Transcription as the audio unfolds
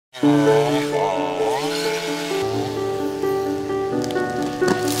A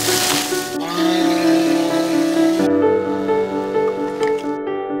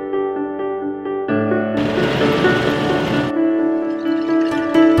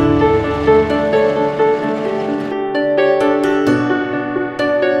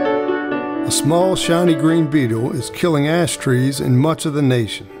small shiny green beetle is killing ash trees in much of the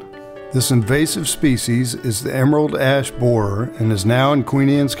nation. This invasive species is the emerald ash borer and is now in Queen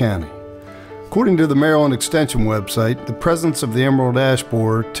Anne's County. According to the Maryland Extension website, the presence of the emerald ash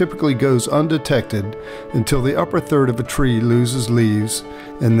borer typically goes undetected until the upper third of a tree loses leaves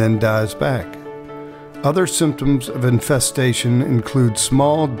and then dies back. Other symptoms of infestation include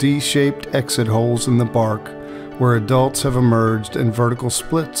small D-shaped exit holes in the bark where adults have emerged and vertical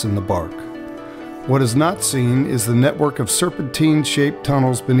splits in the bark. What is not seen is the network of serpentine-shaped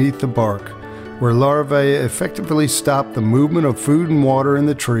tunnels beneath the bark, where larvae effectively stop the movement of food and water in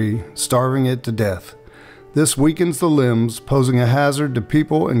the tree, starving it to death. This weakens the limbs, posing a hazard to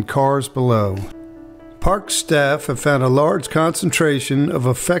people and cars below. Park staff have found a large concentration of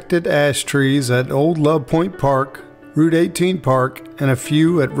affected ash trees at Old Love Point Park, Route 18 Park, and a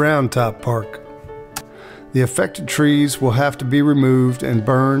few at Round Top Park. The affected trees will have to be removed and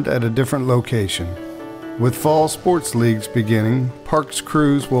burned at a different location. With fall sports leagues beginning, parks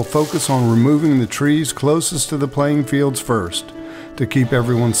crews will focus on removing the trees closest to the playing fields first to keep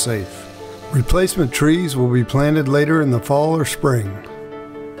everyone safe. Replacement trees will be planted later in the fall or spring.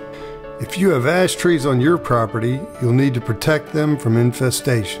 If you have ash trees on your property, you'll need to protect them from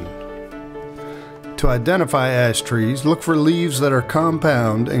infestation. To identify ash trees, look for leaves that are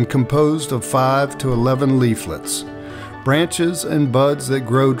compound and composed of 5 to 11 leaflets, branches and buds that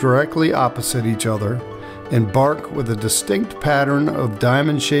grow directly opposite each other, and bark with a distinct pattern of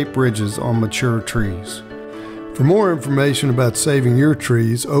diamond-shaped ridges on mature trees. For more information about saving your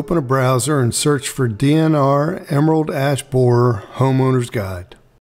trees, open a browser and search for DNR Emerald Ash Borer Homeowner's Guide.